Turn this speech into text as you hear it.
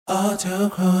Audio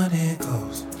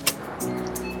Chronicles.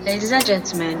 Ladies and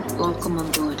gentlemen, welcome on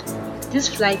board.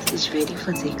 This flight is ready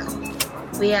for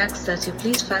takeoff. We ask that you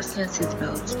please fasten your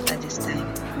seatbelt at this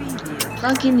time.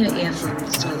 Plug in your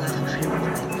earphones to allow for free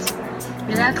movement.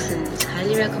 Relaxing is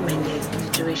highly recommended in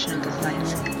the duration of the flight.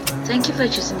 Thank you for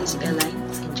choosing this airline.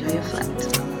 Enjoy your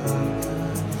flight.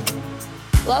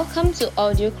 Welcome to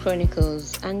Audio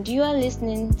Chronicles, and you are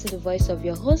listening to the voice of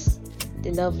your host,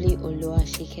 the lovely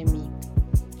Oluwashikemi.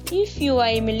 If you are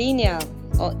a millennial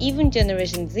or even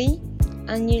Generation Z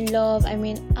and you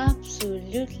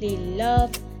absolutely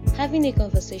love having a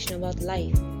conversation about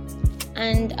life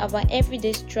and our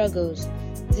everyday struggles,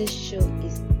 this show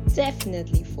is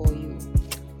definitely for you.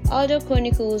 Audio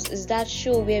Chronicles is that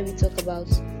show where we talk about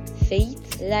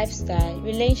faith, lifestyle,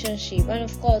 relationship, and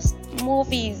of course,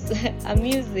 movies and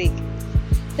music.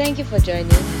 Thank you for joining.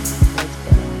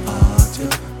 Let's go.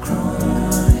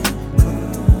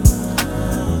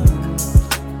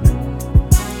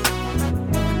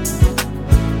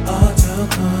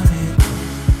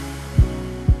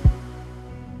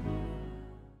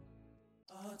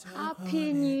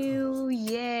 Happy New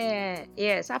Year!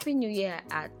 Yes, Happy New Year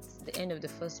at the end of the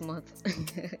first month.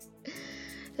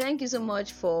 Thank you so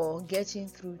much for getting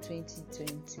through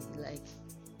 2020.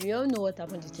 We all know what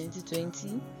happened in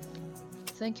 2020.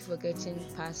 Thank you for getting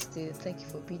past it. Thank you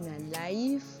for being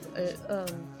alive.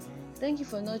 Thank you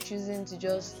for not choosing to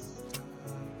just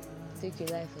take your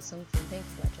life or something. Thank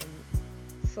you for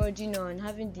actually forging on,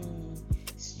 having the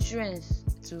strength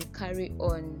to carry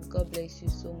on. God bless you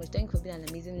so much. Thank you for being an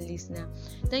amazing listener.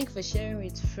 Thank you for sharing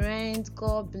with friends.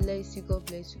 God bless you. God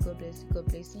bless you. God bless you. God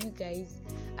bless you guys.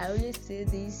 I always say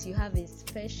this: you have a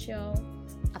special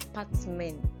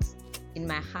apartment in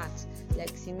my heart.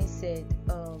 Like Simi said,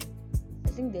 I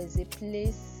think there's a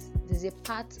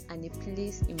part and a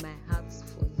place in my heart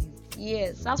for you.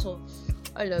 Yes, that's for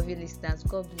all of you listeners.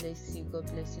 God bless you. God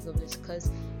bless you. God bless you. Because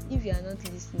if you are not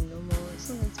listening no more, it's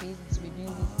not going to be easy to be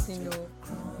doing this thing.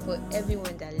 For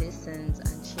everyone that listens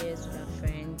and shares with their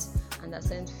friends and that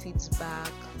sends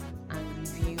feedback and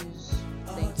reviews,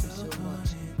 thank you so much.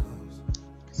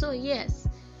 So yes,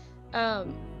 a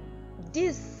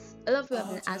lot of people have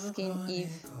been asking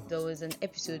if there was an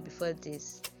episode before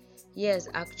this. Yes,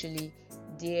 actually,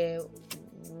 there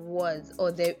was,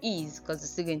 or there is, because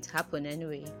it's still going to happen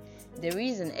anyway. There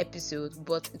is an episode,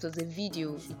 but it was a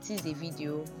video. It is a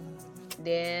video.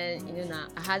 Then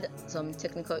I had some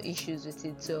technical issues with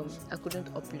it, so I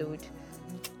couldn't upload.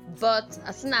 But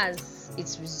as soon as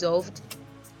it's resolved,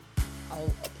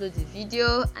 I'll upload the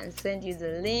video and send you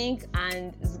the link.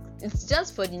 And it's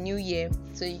just for the new year,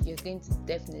 so you're going to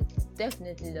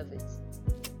definitely love it.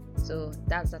 So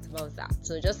that's that about that.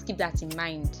 So just keep that in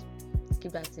mind.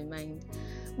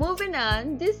 Moving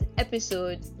on, this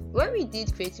episode, when we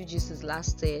did Creative Juices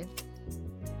last year,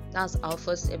 that's our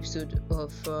first episode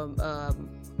from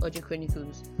Audio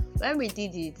Chronicles. When we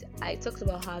did it, I talked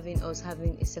about having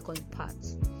a second part.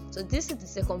 So this is the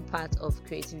second part of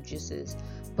Creative Juices,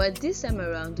 but this time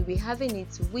around we'll be having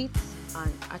it with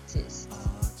an artist.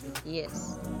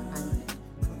 Yes, an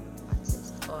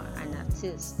artist or an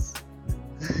artist.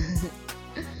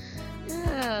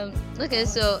 Okay,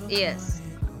 so yes,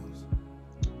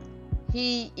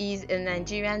 he is a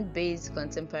Nigerian-based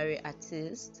contemporary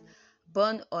artist.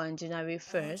 Born on January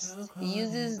 1st, he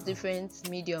uses different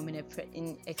medium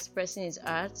in expressing his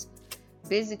art.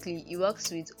 Basically, he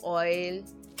works with oil,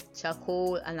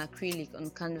 charcoal, and acrylic on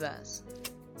canvas.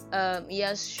 He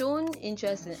has shown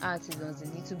interest in art since he was a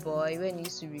little boy, when he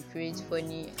used to recreate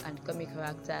funny and comic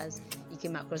characters he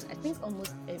came across. I think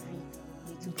almost every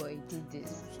little boy did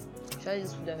this. I'm sure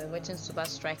this would have been watching Super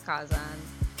Strikers and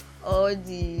all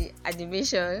the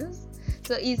animations.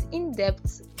 So his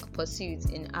in-depth pursuit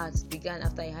in art began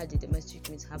after he had a domestic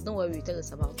mishap. Don't worry, we'll tell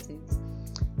us about it.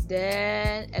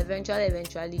 Then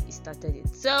eventually he started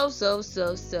it. So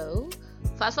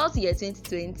fast forward to year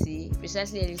 2020,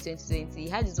 precisely early 2020, he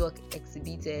had his work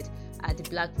exhibited at the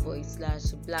Black Voice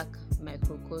 / Black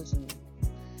Microcosm.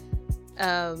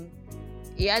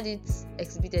 He had it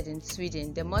exhibited in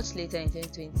Sweden. Then much later in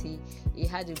 2020, he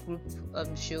had a group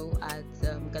show at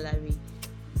Gallery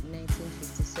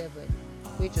 1957,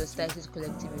 which was titled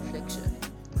Collective Reflection.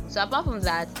 So apart from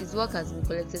that, his work has been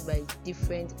collected by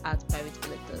different art private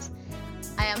collectors.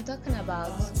 I am talking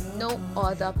about no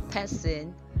other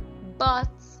person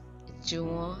but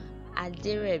Juwon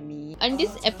Aderemi. On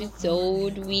this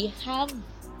episode, we have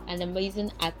an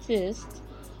amazing artist.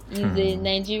 He's a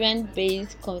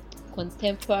Nigerian-based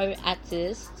contemporary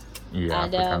artist. Yeah,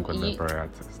 and, African contemporary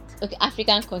artist. Okay,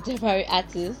 African contemporary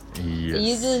artist. Yes. He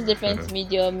uses different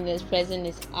medium in expressing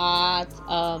his art.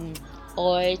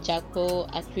 oil, charcoal,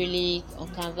 acrylic, on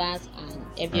canvas, and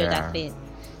every other thing.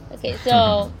 Okay,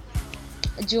 so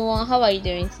Juwon, how are you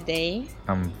doing today?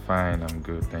 I'm fine. I'm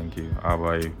good. Thank you. How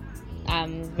about you?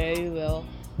 I'm very well.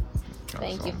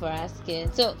 Thank you Awesome. for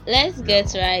asking. So let's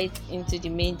get right into the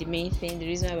main thing, the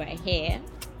reason why we're here.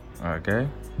 Okay.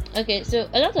 Okay, so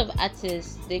a lot of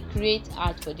artists, they create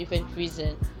art for different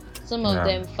reasons. Some of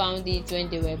them found it when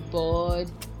they were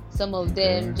bored. Some of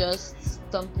them just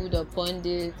stumbled upon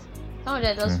it. Some of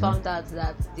them just found out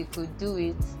that they could do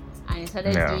it and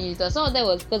started doing it. Or some of them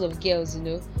was because of girls,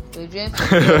 they were doing for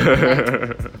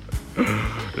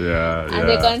girls, and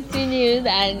they continued,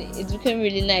 and it became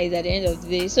really nice at the end of the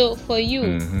day. So for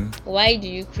you, why do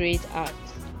you create art?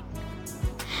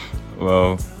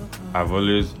 Well, I've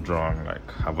always drawn,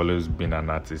 I've always been an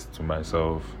artist to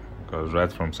myself, because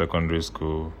right from secondary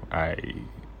school, I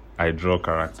draw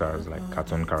characters, like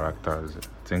cartoon characters. I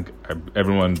think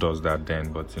everyone does that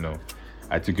then, but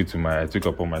I took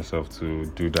upon myself to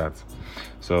do that.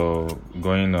 So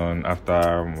going on after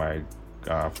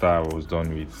I was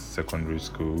done with secondary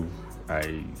school,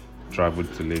 I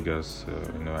traveled to Lagos.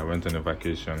 I went on a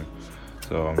vacation.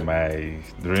 So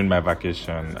during my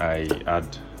vacation, I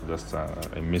had just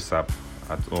a mishap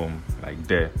at home,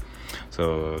 there.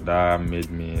 So that made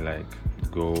me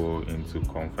go into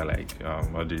comfort,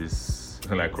 all this.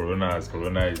 Corona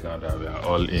is now that we are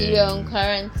all in. You're on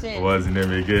quarantine. What's the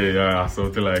name again? Yeah,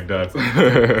 something like that.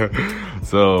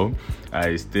 So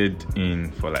I stayed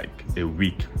in for a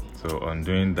week. So on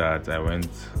doing that,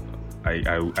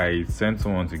 I sent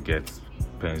someone to get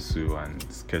pencil and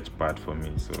sketch pad for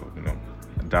me. So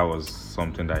that was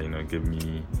something that gave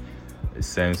me a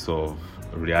sense of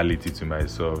reality to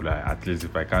myself. At least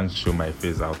if I can't show my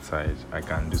face outside, I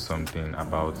can do something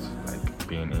about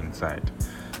being inside.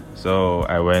 So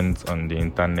I went on the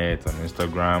internet, on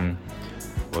Instagram,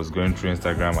 was going through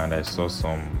Instagram, and I saw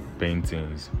some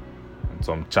paintings,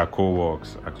 some charcoal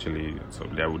works actually. So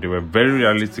they were very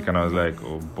realistic, and I was like,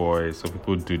 oh boy, so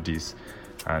people do this,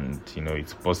 and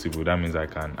it's possible. That means I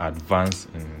can advance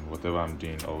in whatever I'm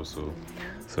doing also.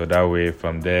 So that way,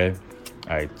 from there,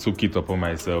 I took it upon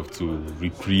myself to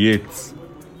recreate,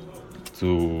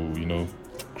 to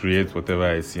create whatever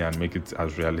I see and make it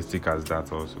as realistic as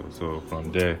that also. So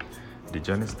from there, the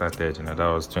journey started. That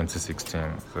was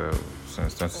 2016. So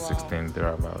since 2016,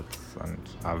 thereabouts, and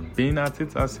I've been at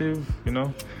it as if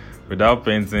without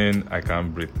painting, I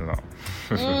can't breathe now.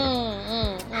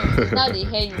 It's not the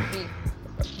hair you feel.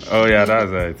 Oh yeah,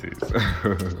 that's how it is.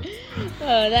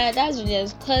 Oh, that's really,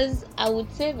 because I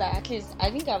would say that at least I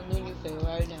think I've known you for a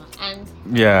while now, and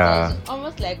it's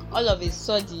almost like all of a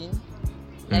sudden.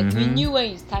 We knew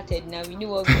when you started. Now we knew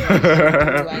what we were going to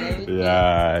do and everything.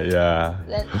 Yeah.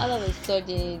 Then all of a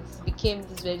sudden it became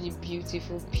this very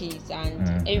beautiful piece,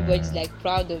 and everybody's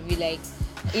proud of you.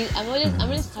 I'm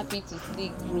always happy to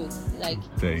see growth.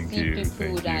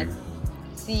 People that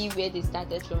see where they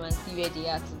started from and see where they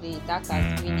are today. That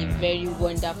has been a very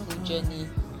wonderful journey.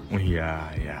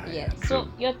 Yeah. So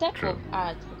your type of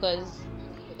art, because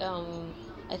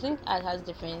I think art has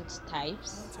different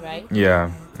types, right?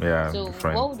 Yeah. So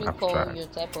what would you call your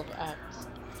type of art?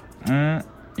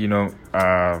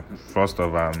 First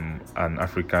of I'm an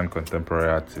African contemporary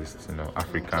artist,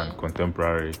 African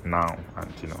contemporary now,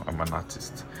 and I'm an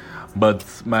artist. But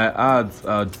my art,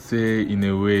 I'd say in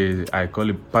a way, I call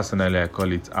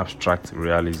it abstract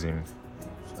realism.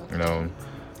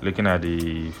 Looking at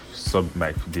the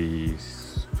the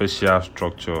facial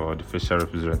structure or the facial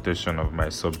representation of my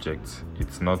subject,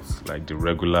 it's not like the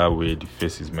regular way the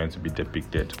face is meant to be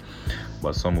depicted,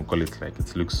 but some will call it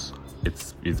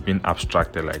it's been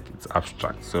abstracted, it's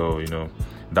abstract. So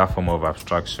that form of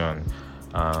abstraction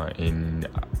in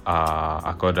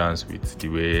accordance with the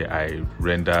way I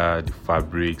render the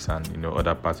fabrics and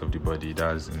other parts of the body,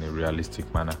 that's in a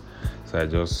realistic manner. So I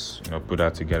just put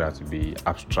that together to be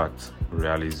abstract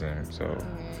realism. So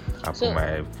I put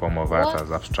my form of art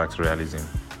as abstract realism.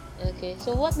 Okay,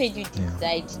 so what made you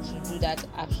decide to do that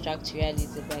abstract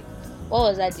realism? What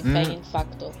was that defining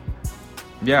factor?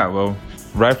 Yeah, well,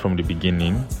 right from the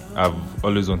beginning, I've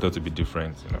always wanted to be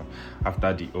different.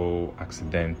 After the whole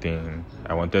accident thing,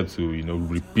 I wanted to,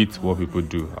 repeat what people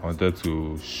do. I wanted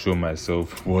to show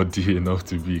myself worthy enough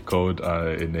to be called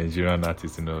a Nigerian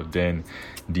artist. Then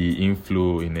the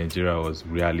inflow in Nigeria was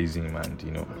realism, and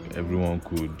everyone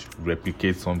could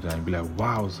replicate something and be like,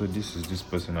 wow, so this is this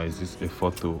person, or is this a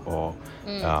photo or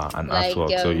an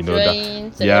artwork? So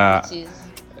that,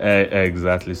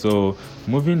 exactly. So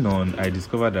moving on, I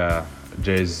discovered that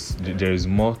there is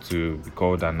more to be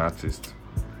called an artist.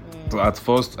 At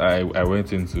first, I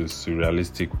went into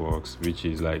surrealistic works, which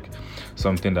is like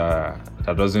something that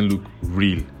doesn't look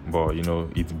real, but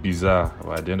it's bizarre.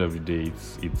 But at the end of the day,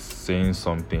 it's saying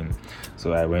something.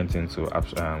 So I went into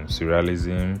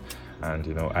surrealism,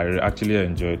 and I actually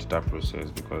enjoyed that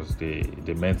process because they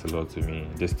meant a lot to me.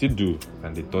 They still do,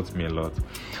 and they taught me a lot.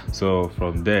 So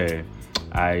from there,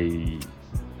 I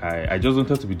just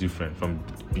wanted to be different from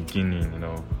the beginning,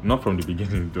 not from the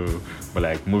beginning though, but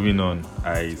like moving on,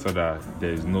 I saw that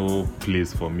there is no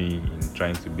place for me in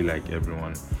trying to be like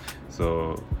everyone.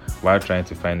 So while trying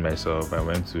to find myself, I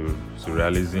went to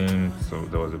surrealism. So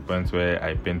there was a point where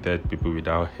I painted people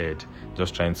without head,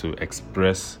 just trying to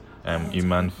express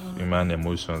human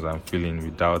emotions and feeling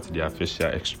without their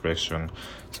facial expression.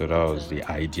 So that was the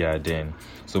idea then.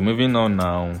 So moving on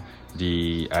now,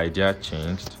 the idea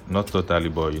changed, not totally,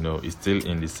 but it's still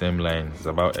in the same line. It's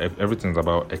about everything's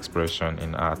about expression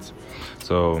in art.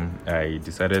 So I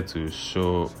decided to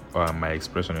show my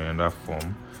expression in another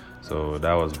form. So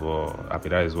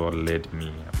that is what led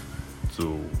me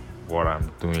to what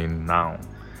I'm doing now,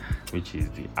 which is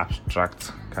the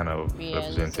abstract kind of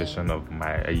representation of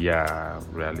my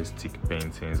realistic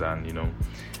paintings.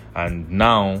 And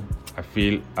now I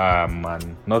feel I know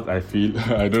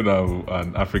I'm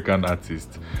an African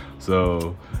artist,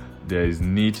 so there is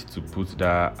need to put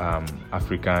that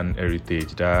African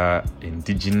heritage, that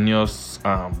indigenous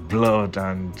blood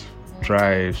and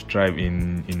strive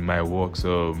in my work.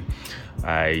 So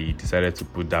I decided to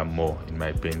put that more in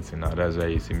my painting. Now that's why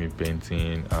you see me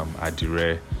painting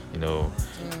adire,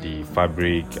 the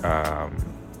fabric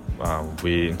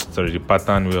the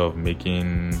pattern way of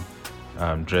making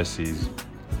dresses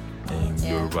in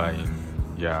Yoruba,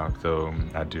 so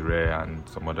adire and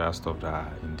some other stuff that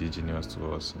are indigenous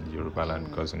to us in the Yoruba land,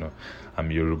 because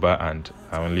I'm Yoruba and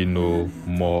I only know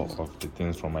more of the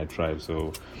things from my tribe,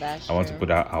 so I want to put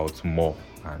that out more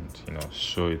and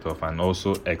show it off and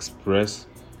also express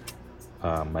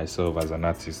myself as an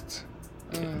artist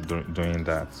doing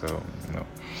that. So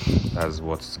that's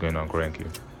what's going on currently.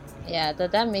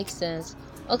 That makes sense.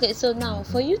 Okay, so now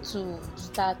for you to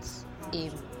start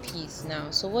a piece now,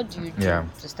 so what do you do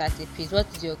to start a piece? What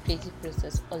is your creative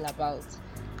process all about?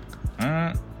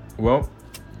 Well,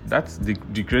 that's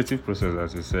the creative process,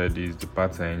 as you said, is the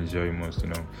part I enjoy most.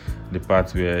 The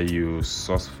part where you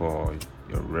source for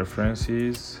your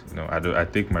references. I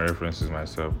take my references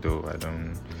myself, though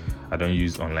I don't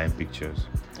use online pictures.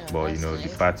 But nice.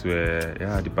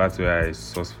 the part where I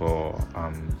source for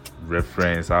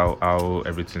reference, how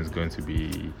everything is going to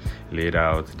be laid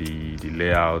out, the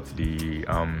layout, the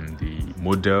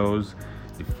models,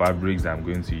 the fabrics I'm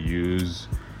going to use,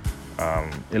 a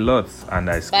lot, and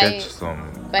I sketch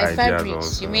some by ideas fabrics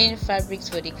also. You mean fabrics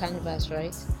for the canvas,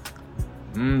 right?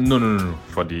 No,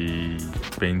 for the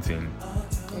painting.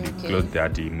 Okay. The cloth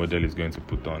that the model is going to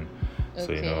put on.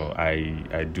 Okay. So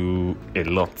I do a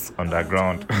lot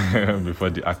underground before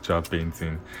the actual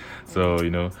painting. So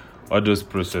all those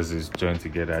processes joined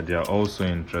together, they are also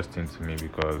interesting to me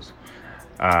because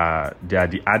they are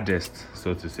the hardest,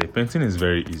 so to say. Painting is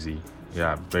very easy.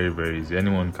 Very, very easy.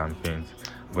 Anyone can paint,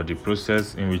 but the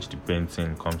process in which the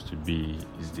painting comes to be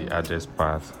is the hardest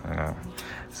part.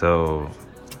 So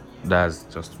that's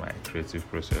just my creative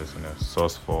process,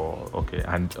 source for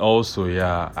and also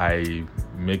I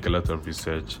make a lot of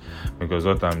research, because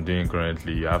what I'm doing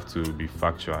currently, you have to be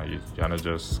factual. You're not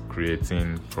just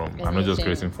creating I'm not just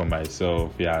creating for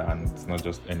myself, and it's not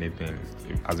just anything.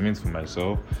 As it means for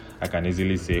myself, I can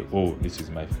easily say, oh, this is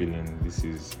my feeling, this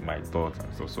is my thought,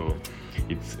 and so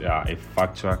it's a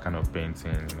factual kind of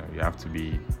painting. You have to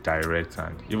be direct,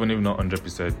 and even if not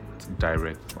 100%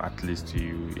 direct, at least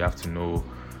you have to know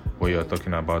what you're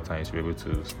talking about, and you should be able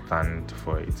to stand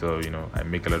for it. So I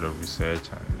make a lot of research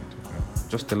and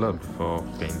just a lot before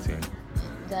painting.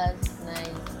 That's nice.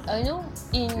 I know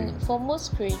for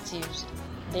most creatives,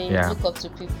 they look up to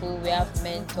people. We have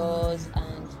mentors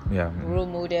and role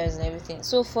models and everything.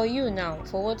 So for you now,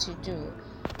 for what you do,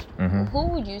 who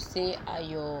would you say are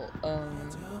your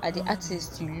are the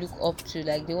artists you look up to,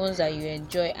 like the ones that you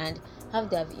enjoy, and how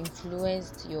they have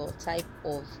influenced your type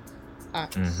of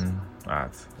art?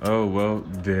 Art. Oh well,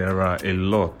 there are a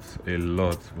lot,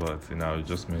 but I'll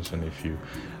just mention a few.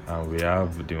 We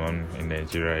have the one in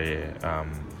Nigeria here.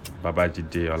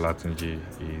 Babajide Olatunji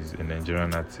is a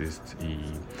Nigerian artist. He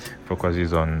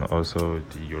focuses on also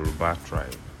the Yoruba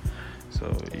tribe.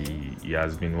 So he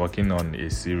has been working on a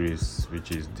series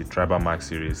which is the Tribal Mark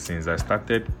series since I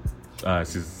started.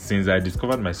 Since I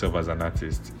discovered myself as an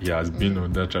artist, he has been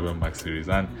on that Tribal Mark series,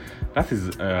 and that is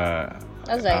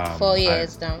that's like 4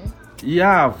 years now.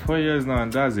 Yeah, 4 years now,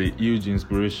 and that's a huge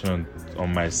inspiration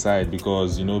on my side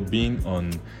because being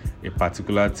on a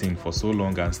particular thing for so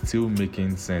long and still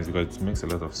making sense, because it makes a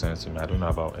lot of sense to me. I don't know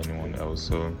about anyone else,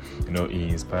 so it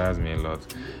inspires me a lot.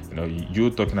 You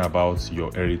talking about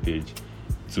your heritage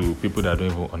to people that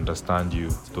don't even understand you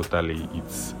totally,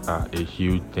 it's a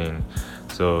huge thing.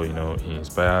 So he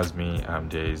inspires me.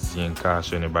 There is Yinka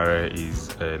Shonibare, is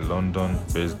a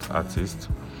London-based artist,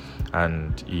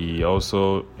 and he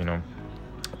also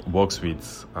works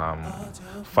with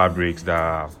fabrics that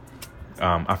are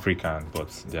African, but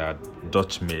they are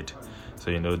Dutch made.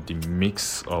 So the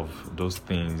mix of those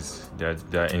things,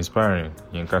 they're inspiring.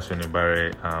 Yinka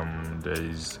Shonibare, there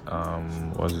is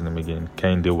what's his name again?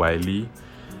 Kehinde Wiley.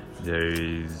 There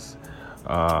is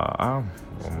why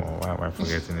am I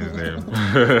forgetting his name?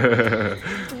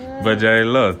 But there are a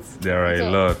lot.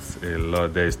 A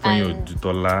lot. There is Tonyo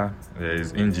Dutola. There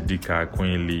is Njidika,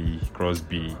 Queen Lee,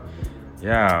 Crosby.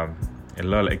 Yeah, a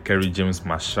lot, like Kerry James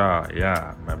Marshall.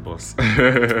 Yeah, my boss.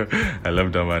 I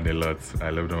love that man a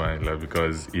lot.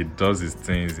 Because he does his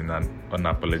things in an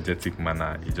unapologetic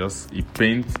manner. He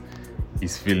paints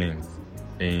his feelings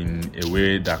in a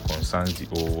way that concerns the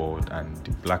whole world and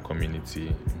the black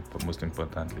community, most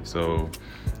importantly. So,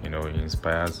 he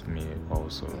inspires me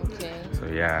also. Okay. So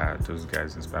yeah, those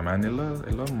guys inspire me, and a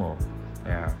lot more.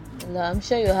 Yeah. No, I'm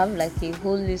sure you have like a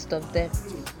whole list of them.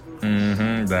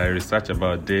 That I research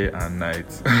about day and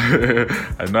night.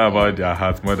 I know about their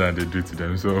hearts more than they do to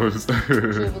themselves.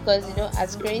 True, because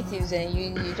as creatives, and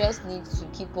you just need to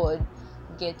keep on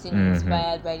getting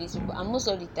inspired by these people, and most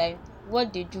of the time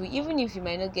what they do, even if you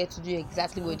might not get to do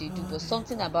exactly what they do, but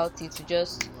something about it to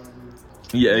just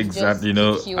exactly.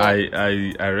 Just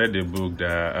I read a book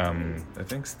that I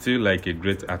think Still Like a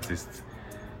Great Artist.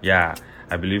 Yeah,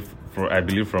 I believe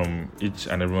from each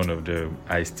and every one of them,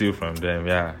 I steal from them.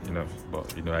 Yeah,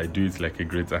 but I do it like a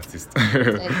great artist.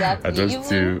 Exactly.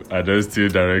 I don't steal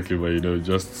directly, but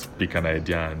just pick an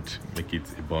idea and make it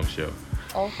a bombshell.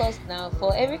 Of course, now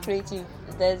for every creative,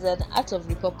 there's an art of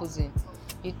repurposing.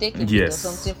 You take a bit of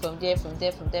something from there,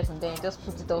 and just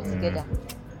put it all together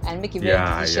and make a very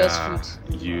delicious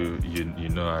food. You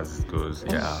know as it goes.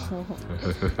 Yeah.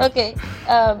 Okay.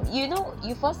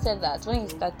 You first said that when you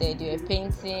started, you were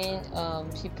painting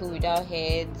people without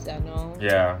heads and all.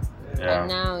 Yeah. And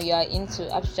now you are into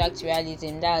abstract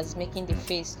realism. That's making the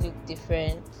face look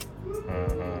different.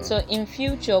 So in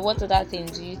future, what other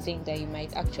things do you think that you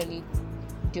might actually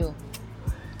do?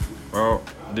 Well,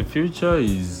 the future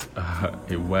is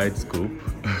a wide scope.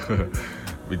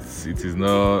 It is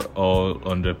not all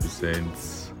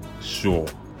 100% sure,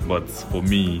 but for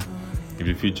me, if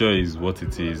the future is what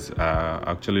it is, I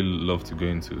actually love to go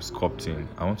into sculpting.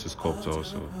 I want to sculpt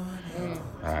also.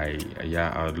 I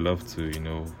would love to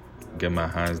get my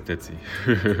hands dirty.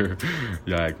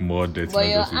 Like more dirty, but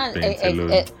not just with paint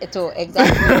alone.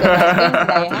 Exactly.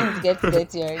 Your hands get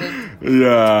dirty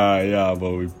already. Yeah,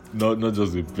 but not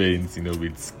just with paint,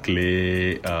 with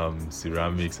clay,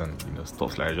 ceramics, and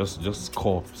stuff like that. Just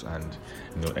sculpt and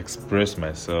express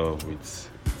myself with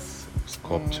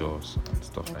sculptures and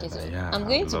stuff like that. Yeah, I'm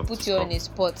going to put you on a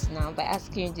spot now by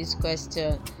asking you this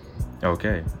question.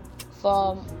 Okay.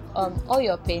 From all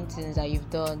your paintings that you've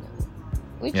done,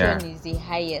 which one is the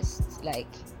highest, like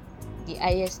the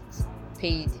highest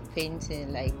paid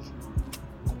painting, like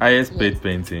highest paid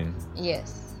painting?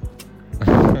 Yes.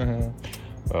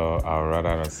 Well, I'd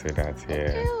rather not say that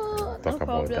here. Okay, Talk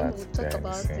about that. We'll talk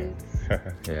about it.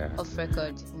 Yeah. Off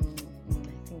record.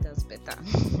 I think that's better.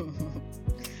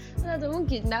 I won't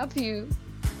kidnap you.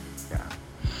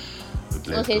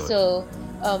 Yeah. Okay, so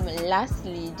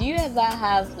lastly, do you ever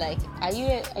have are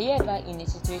you ever in a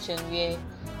situation where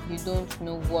you don't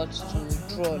know what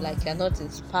to draw, like you're not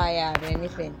inspired or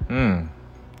anything?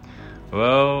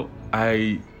 Well,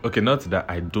 not that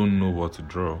I don't know what to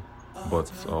draw,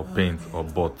 or paint,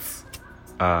 but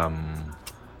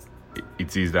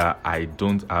it is that I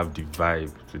don't have the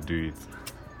vibe to do it.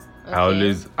 Okay. I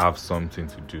always have something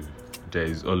to do. There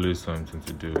is always something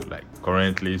to do. Like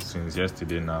currently, since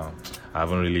yesterday now, I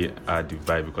haven't really had the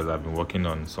vibe because I've been working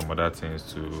on some other things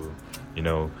to,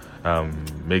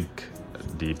 make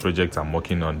the project I'm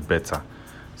working on better.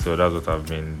 So that's what I've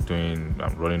been doing.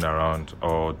 I'm running around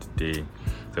all the day.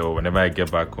 So whenever I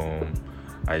get back home,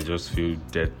 I just feel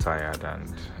dead tired, and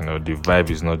the vibe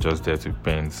is not just there to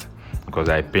paint, because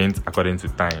I paint according to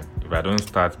time. If I don't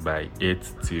start by 8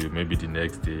 till maybe the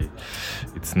next day,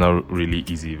 it's not really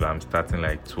easy. If I'm starting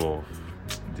like 12,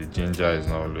 the ginger is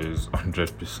not always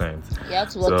 100%. You have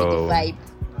to work with the vibe.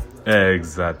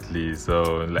 Exactly.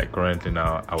 So, like currently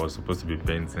now, I was supposed to be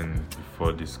painting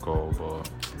before this call, but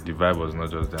the vibe was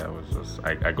not just there.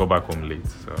 I got back home late,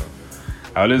 so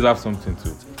I always have something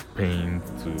to paint,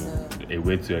 to a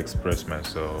way to express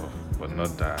myself, but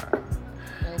not that.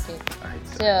 Okay. I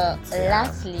So, don't, yeah.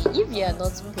 lastly, if you are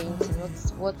not painting,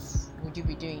 what would you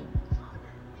be doing?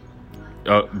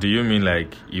 Do you mean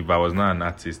like if I was not an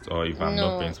artist or if I'm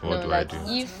not No, painting, what no, do like I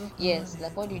do? if yes,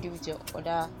 like what do you do with your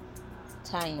other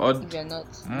time Odd- if you're not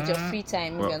with your free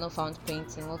time if well- you're not found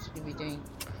painting? What would you be doing?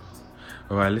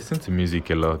 Well, I listen to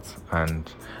music a lot,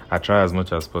 and I try as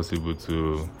much as possible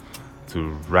to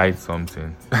write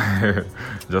something,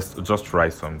 just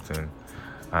write something,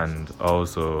 and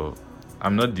also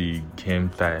I'm not the game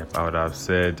type. I would have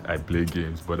said I play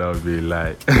games, but that would be a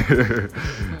lie.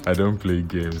 I don't play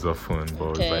games often,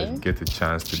 but if Okay. I get a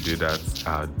chance to do that,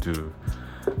 I'll do.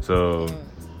 So,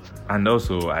 and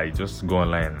also I just go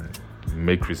online, and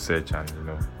make research, and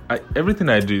everything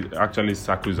I do actually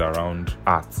circles around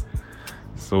art.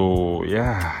 So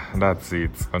yeah, that's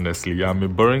it. Honestly, I'm a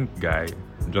boring guy,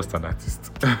 just an artist.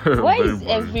 Why Very is boring.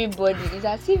 everybody? It's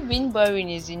as if being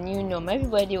boring is the new norm.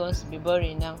 Everybody wants to be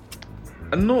boring now.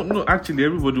 No, actually,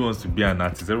 everybody wants to be an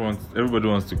artist. Everybody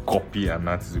wants to copy an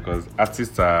artist because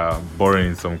artists are boring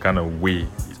in some kind of way.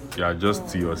 You are just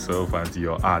to yourself and to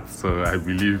your art. So I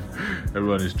believe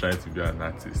everyone is trying to be an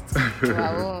artist.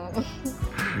 Wow.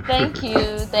 Thank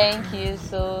you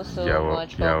so You're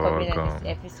much for you're coming on welcome.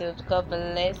 this episode. God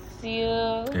bless you.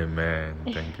 Amen.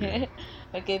 Thank you.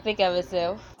 Okay, take care of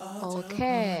yourself.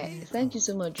 Okay, thank you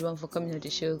so much, Juan, for coming on the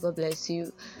show. God bless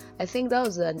you. I think that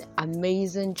was an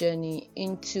amazing journey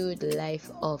into the life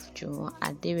of Juwon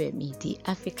Aderemi, the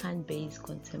African-based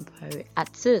contemporary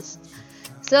artist.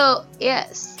 So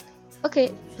yes,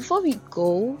 okay. Before we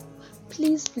go,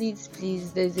 please,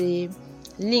 there's a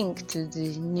link to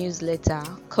the newsletter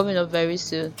coming up very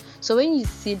soon. So when you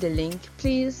see the link,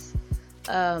 please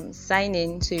sign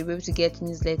in so you'll be able to get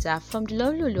newsletter from the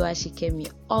lovely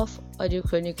Oluwashikemi of Audio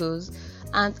Chronicles.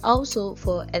 And also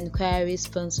for enquiry,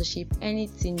 sponsorship,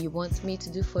 anything you want me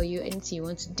to do for you, anything you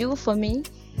want to do for me,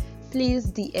 please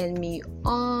DM me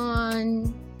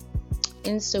on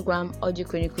Instagram, Audio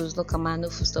Chronicles. No comma, no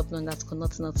full stop, no underscore,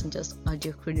 nothing, just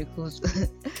Audio Chronicles.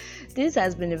 This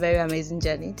has been a very amazing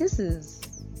journey. This is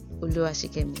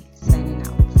Oluwashikemi signing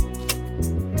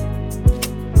out.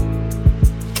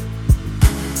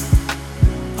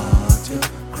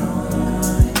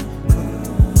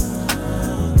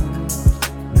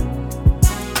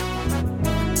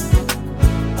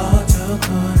 Audio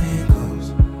Chronicles.